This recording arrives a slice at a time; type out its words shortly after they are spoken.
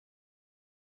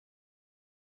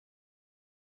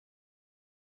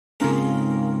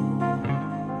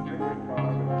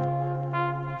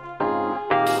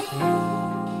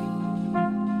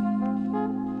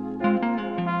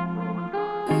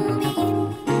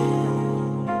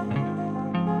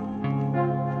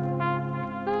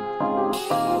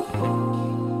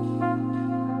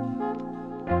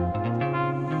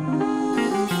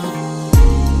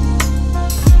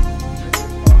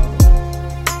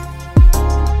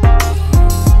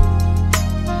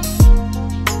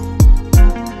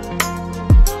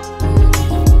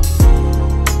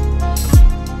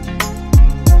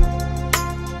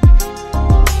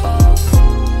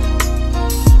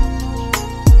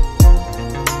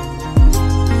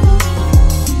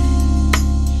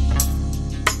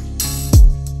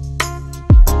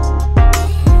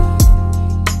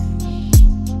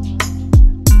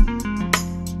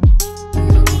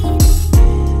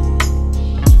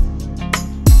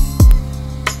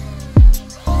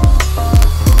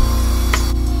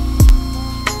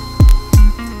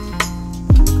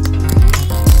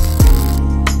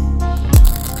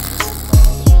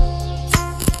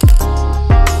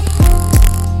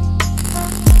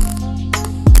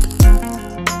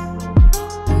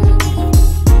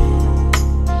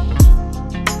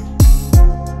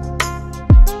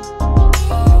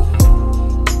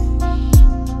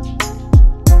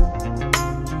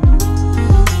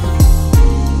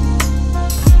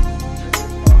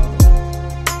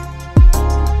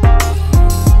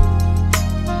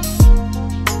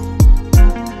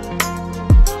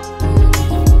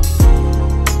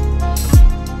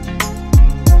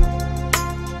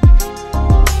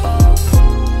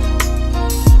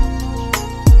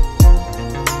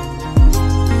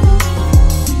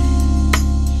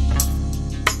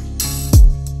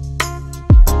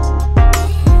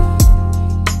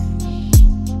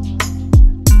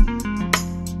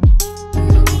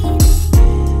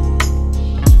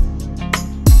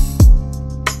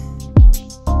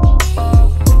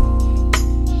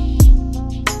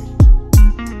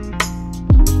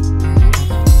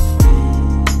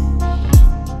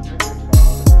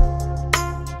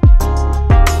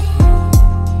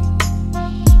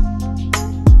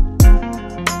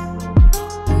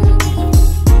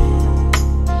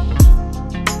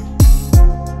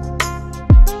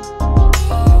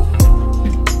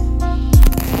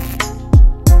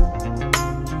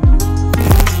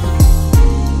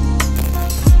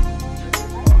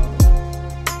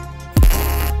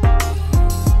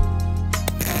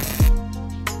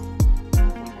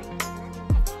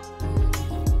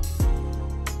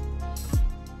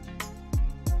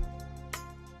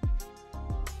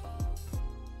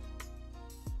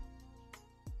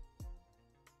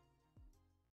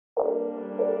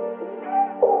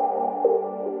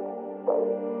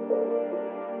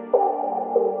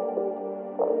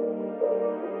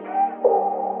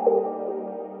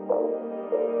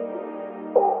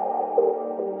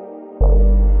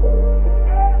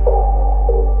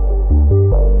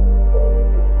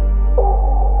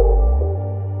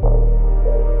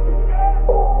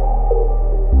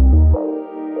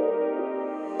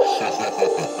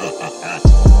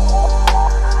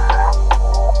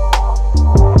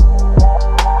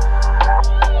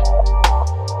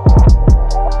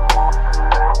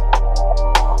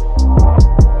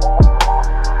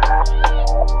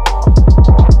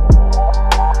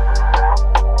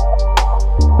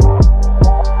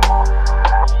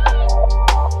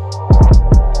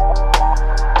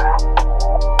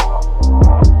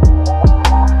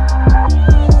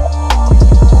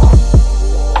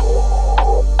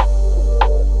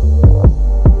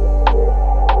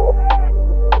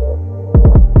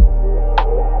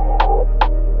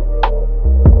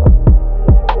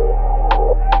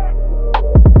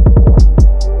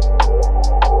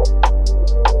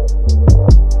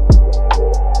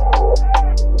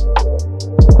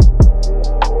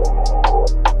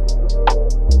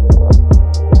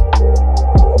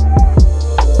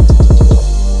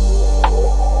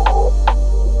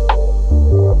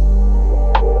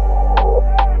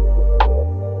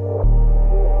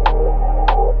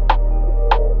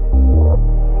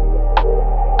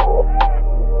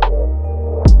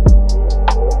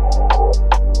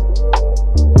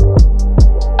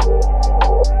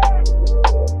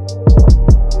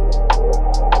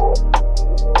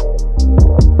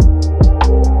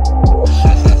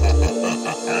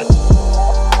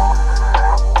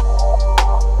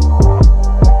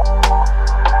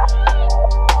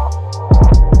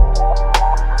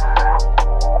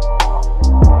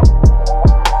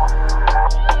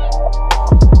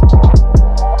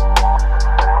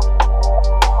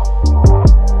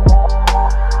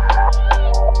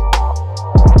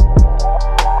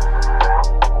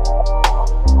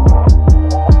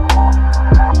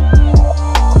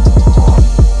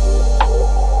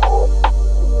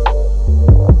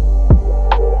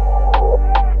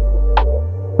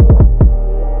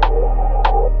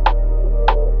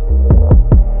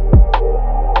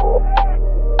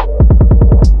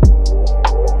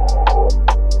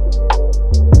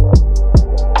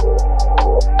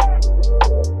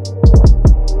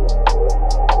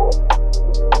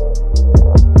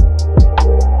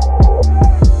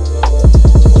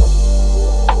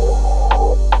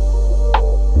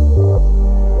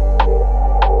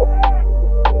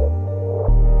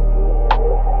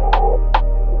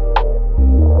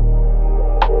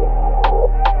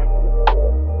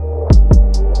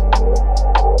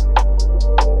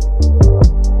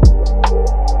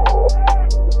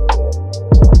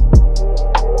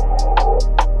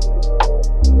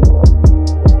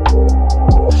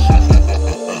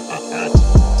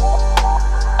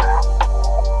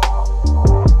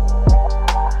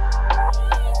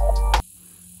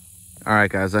All right,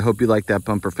 guys, I hope you liked that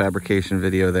bumper fabrication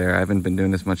video there. I haven't been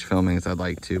doing as much filming as I'd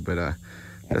like to, but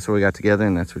that's what we got together,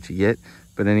 and that's what you get.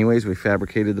 But anyways, we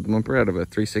fabricated the bumper out of a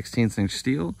 3/16 inch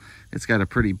steel. It's got a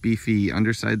pretty beefy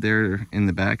underside there in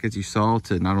the back, as you saw,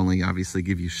 to not only obviously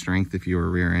give you strength if you were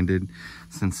rear-ended,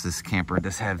 since this camper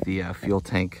does have the fuel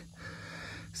tank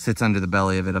sits under the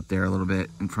belly of it up there a little bit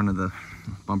in front of the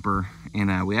bumper.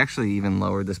 And we actually even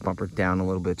lowered this bumper down a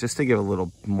little bit just to give a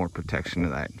little more protection to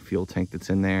that fuel tank that's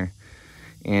in there.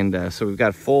 And so we've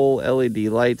got full LED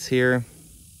lights here.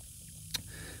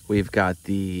 We've got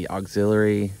the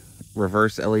auxiliary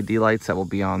reverse LED lights that will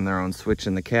be on their own switch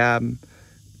in the cab.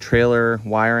 Trailer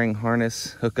wiring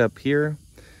harness hookup here.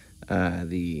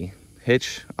 The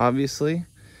hitch, obviously.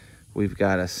 We've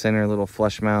got a center little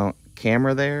flush mount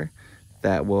camera there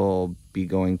that will be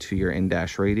going to your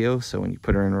in-dash radio. So when you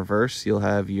put her in reverse, you'll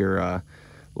have your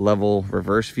level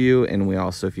reverse view. And we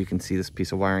also, if you can see this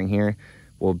piece of wiring here,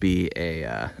 will be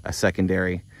a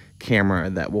secondary camera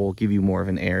that will give you more of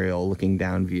an aerial looking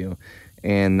down view.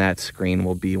 And that screen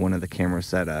will be one of the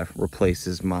cameras that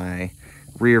replaces my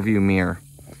rear view mirror.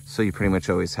 So you pretty much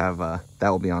always have, that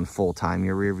will be on full time,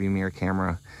 your rear view mirror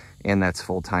camera. And that's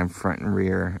full time front and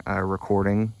rear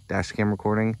recording, dash cam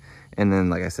recording. And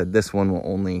then, like I said, this one will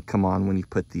only come on when you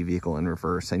put the vehicle in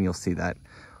reverse, and you'll see that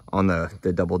on the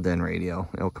double din radio.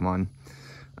 It'll come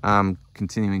on.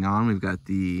 Continuing on, we've got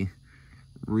the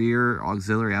rear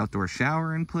auxiliary outdoor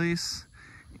shower in place.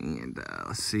 And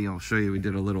let's see, I'll show you, we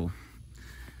did a little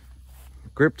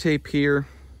grip tape here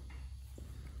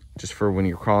just for when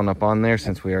you're crawling up on there,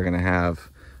 since we are going to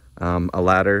have a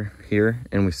ladder here,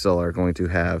 and we still are going to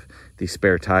have the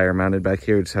spare tire mounted back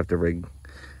here. We just have to rig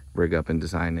up and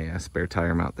design a spare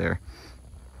tire mount there.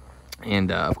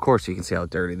 And of course, you can see how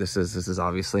dirty this is. This is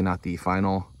obviously not the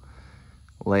final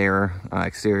layer,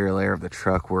 exterior layer of the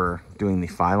truck. We're doing the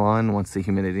Phylon once the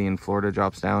humidity in Florida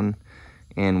drops down,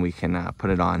 and we can put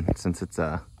it on, since it's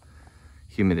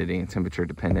humidity and temperature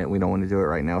dependent. We don't want to do it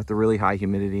right now with the really high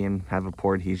humidity and have a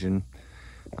poor adhesion.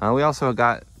 We also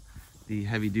got the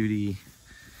heavy duty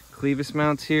clevis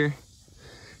mounts here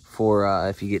for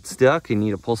if you get stuck and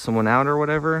need to pull someone out or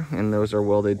whatever, and those are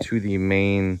welded to the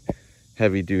main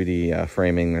heavy duty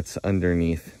framing that's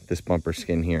underneath this bumper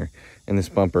skin here. And this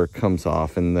bumper comes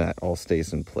off and that all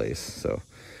stays in place. So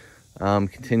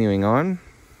continuing on,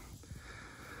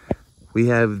 we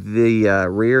have the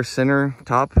rear center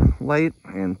top light,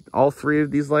 and all three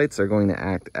of these lights are going to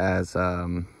act as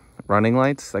running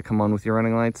lights that come on with your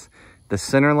running lights. The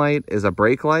center light is a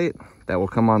brake light that will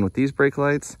come on with these brake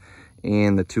lights,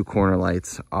 and the two corner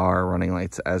lights are running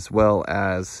lights, as well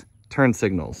as turn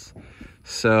signals.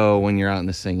 So when you're out in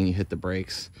this thing and you hit the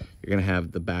brakes, you're gonna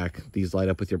have the back, these light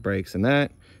up with your brakes and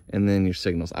that, and then your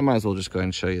signals. I might as well just go ahead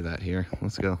and show you that here.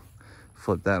 Let's go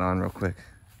flip that on real quick.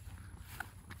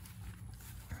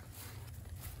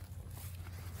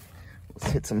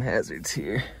 Let's hit some hazards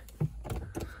here.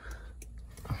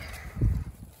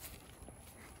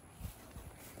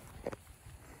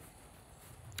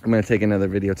 I'm going to take another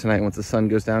video tonight once the sun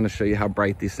goes down to show you how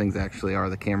bright these things actually are.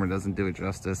 The camera doesn't do it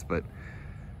justice, but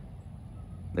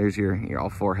there's your all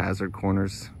four hazard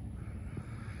corners.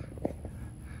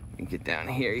 You can get down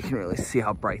here, you can really see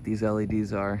how bright these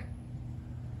LEDs are.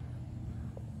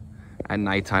 At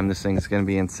nighttime, this thing's going to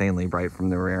be insanely bright from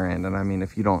the rear end. And I mean,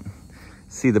 if you don't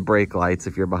see the brake lights,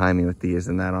 if you're behind me with these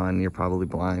and that on, you're probably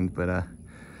blind. But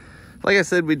like I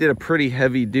said, we did a pretty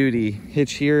heavy duty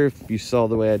hitch here. If you saw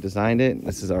the way I designed it,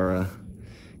 this is our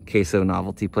queso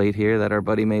novelty plate here that our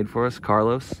buddy made for us,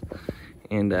 Carlos.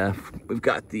 And we've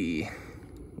got the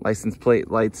license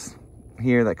plate lights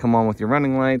here that come on with your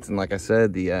running lights. And like I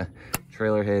said, the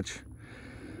trailer hitch,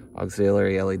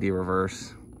 auxiliary LED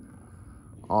reverse,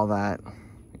 all that.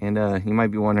 And you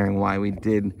might be wondering why we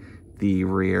did the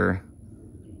rear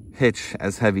hitch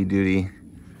as heavy duty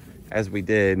as we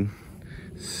did.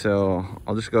 So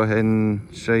I'll just go ahead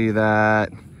and show you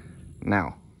that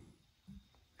now.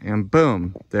 And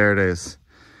boom, there it is.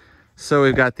 So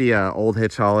we've got the old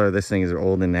hitch hauler. This thing is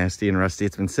old and nasty and rusty.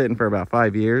 It's been sitting for about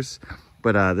 5 years,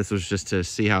 but this was just to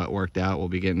see how it worked out. We'll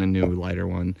be getting a new lighter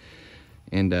one.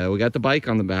 And we got the bike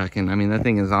on the back, and I mean, that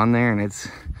thing is on there and it's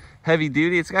heavy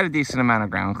duty. It's got a decent amount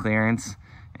of ground clearance.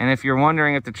 And if you're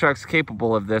wondering if the truck's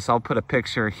capable of this, I'll put a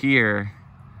picture here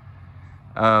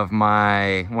of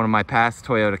one of my past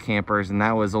Toyota campers, and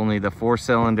that was only the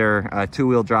 4-cylinder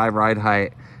two-wheel drive ride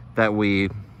height that we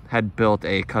had built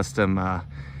a custom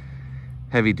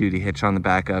heavy duty hitch on the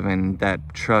back of, and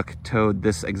that truck towed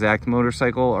this exact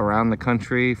motorcycle around the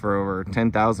country for over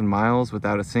 10,000 miles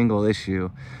without a single issue.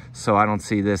 So I don't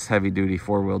see this heavy duty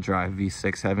 4-wheel drive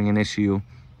V6 having an issue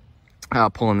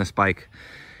pulling this bike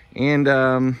And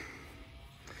I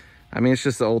mean, it's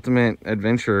just the ultimate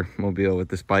adventure mobile with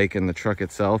this bike and the truck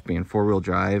itself being 4-wheel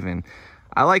drive. And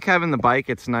I like having the bike.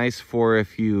 It's nice for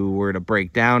if you were to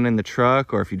break down in the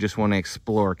truck, or if you just want to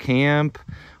explore camp,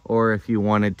 or if you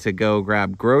wanted to go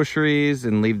grab groceries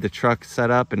and leave the truck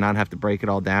set up and not have to break it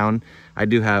all down. I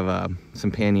do have some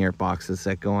pannier boxes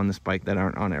that go on this bike that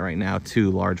aren't on it right now,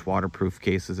 2 large waterproof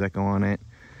cases that go on it.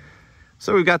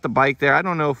 So we've got the bike there. I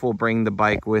don't know if we'll bring the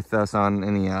bike with us on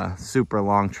any super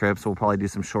long trips. We'll probably do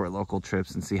some short local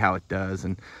trips and see how it does.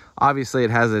 And obviously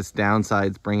it has its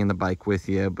downsides bringing the bike with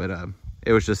you, but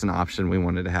it was just an option we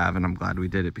wanted to have, and I'm glad we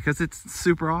did it because it's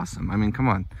super awesome. I mean, come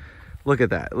on, look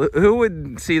at that. Who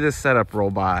would see this setup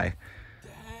roll by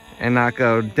and not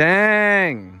go,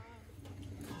 dang?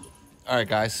 All right,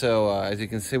 guys, so as you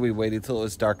can see, we waited till it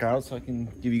was dark out so I can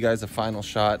give you guys a final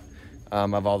shot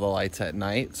of all the lights at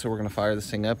night. So we're gonna fire this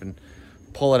thing up and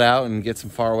pull it out and get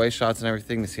some far away shots and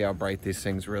everything to see how bright these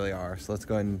things really are. So let's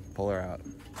go ahead and pull her out.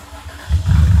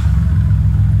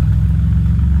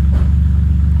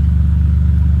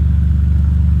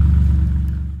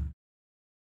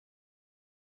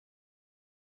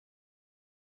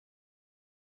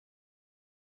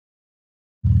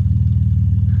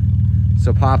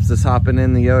 So Pops is hopping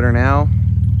in the Yoder now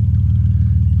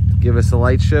to give us a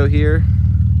light show here.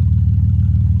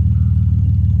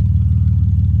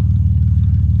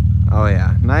 Oh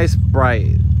yeah, nice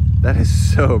bright. That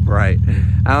is so bright.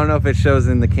 I don't know if it shows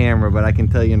in the camera, but I can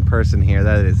tell you in person here,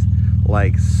 that is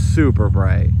like super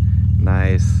bright.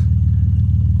 Nice.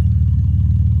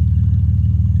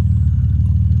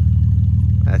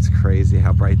 That's crazy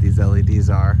how bright these LEDs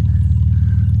are.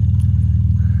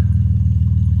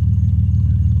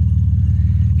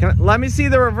 Let me see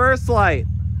the reverse light.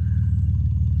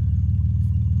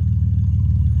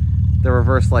 The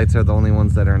reverse lights are the only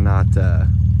ones that are not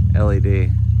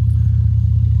LED.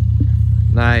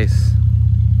 Nice.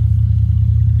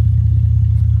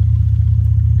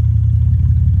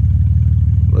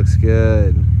 Looks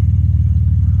good.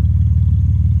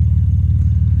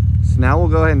 So now we'll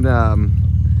go ahead and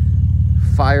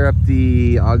fire up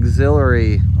the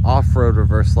auxiliary off-road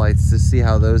reverse lights to see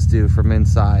how those do from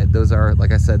inside. Those are,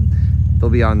 like I said, they'll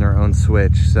be on their own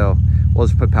switch. So we'll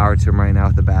just put power to them right now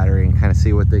with the battery and kind of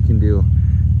see what they can do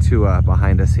to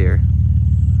behind us here.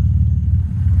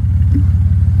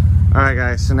 All right,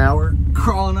 guys, so now we're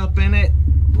crawling up in it,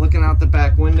 looking out the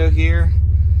back window here,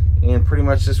 and pretty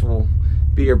much this will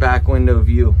be your back window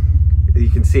view. You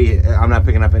can see I'm not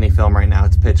picking up any film right now.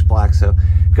 It's pitch black, so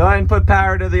go ahead and put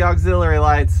power to the auxiliary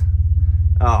lights.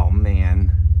 Oh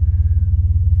man,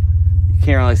 you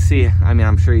can't really see. I mean,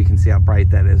 I'm sure you can see how bright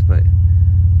that is, but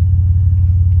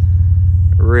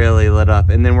really lit up.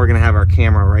 And then we're gonna have our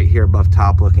camera right here above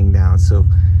top looking down, so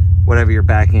whatever you're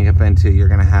backing up into, you're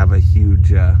gonna have a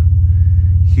huge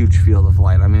huge field of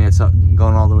light. I mean, it's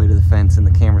going all the way to the fence and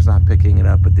the camera's not picking it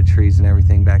up, but the trees and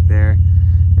everything back there.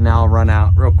 And now I'll run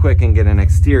out real quick and get an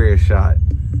exterior shot.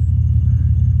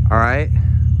 All right.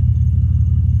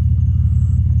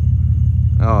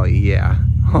 Oh yeah.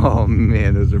 Oh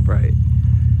man, those are bright.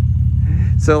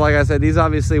 So like I said, these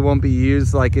obviously won't be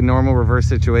used like in normal reverse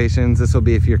situations. This will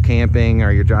be if you're camping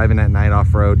or you're driving at night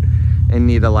off-road and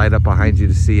need a light up behind you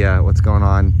to see what's going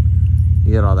on.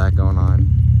 You get all that going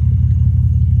on.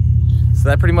 So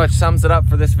that pretty much sums it up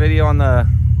for this video on the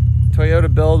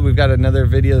Toyota build. We've got another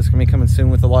video that's gonna be coming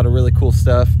soon with a lot of really cool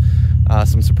stuff.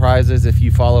 Some surprises. If you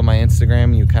follow my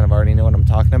Instagram, you kind of already know what I'm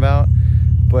talking about.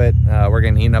 But we're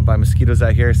getting eaten up by mosquitoes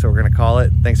out here, so we're gonna call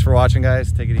it. Thanks for watching,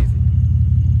 guys. Take it easy.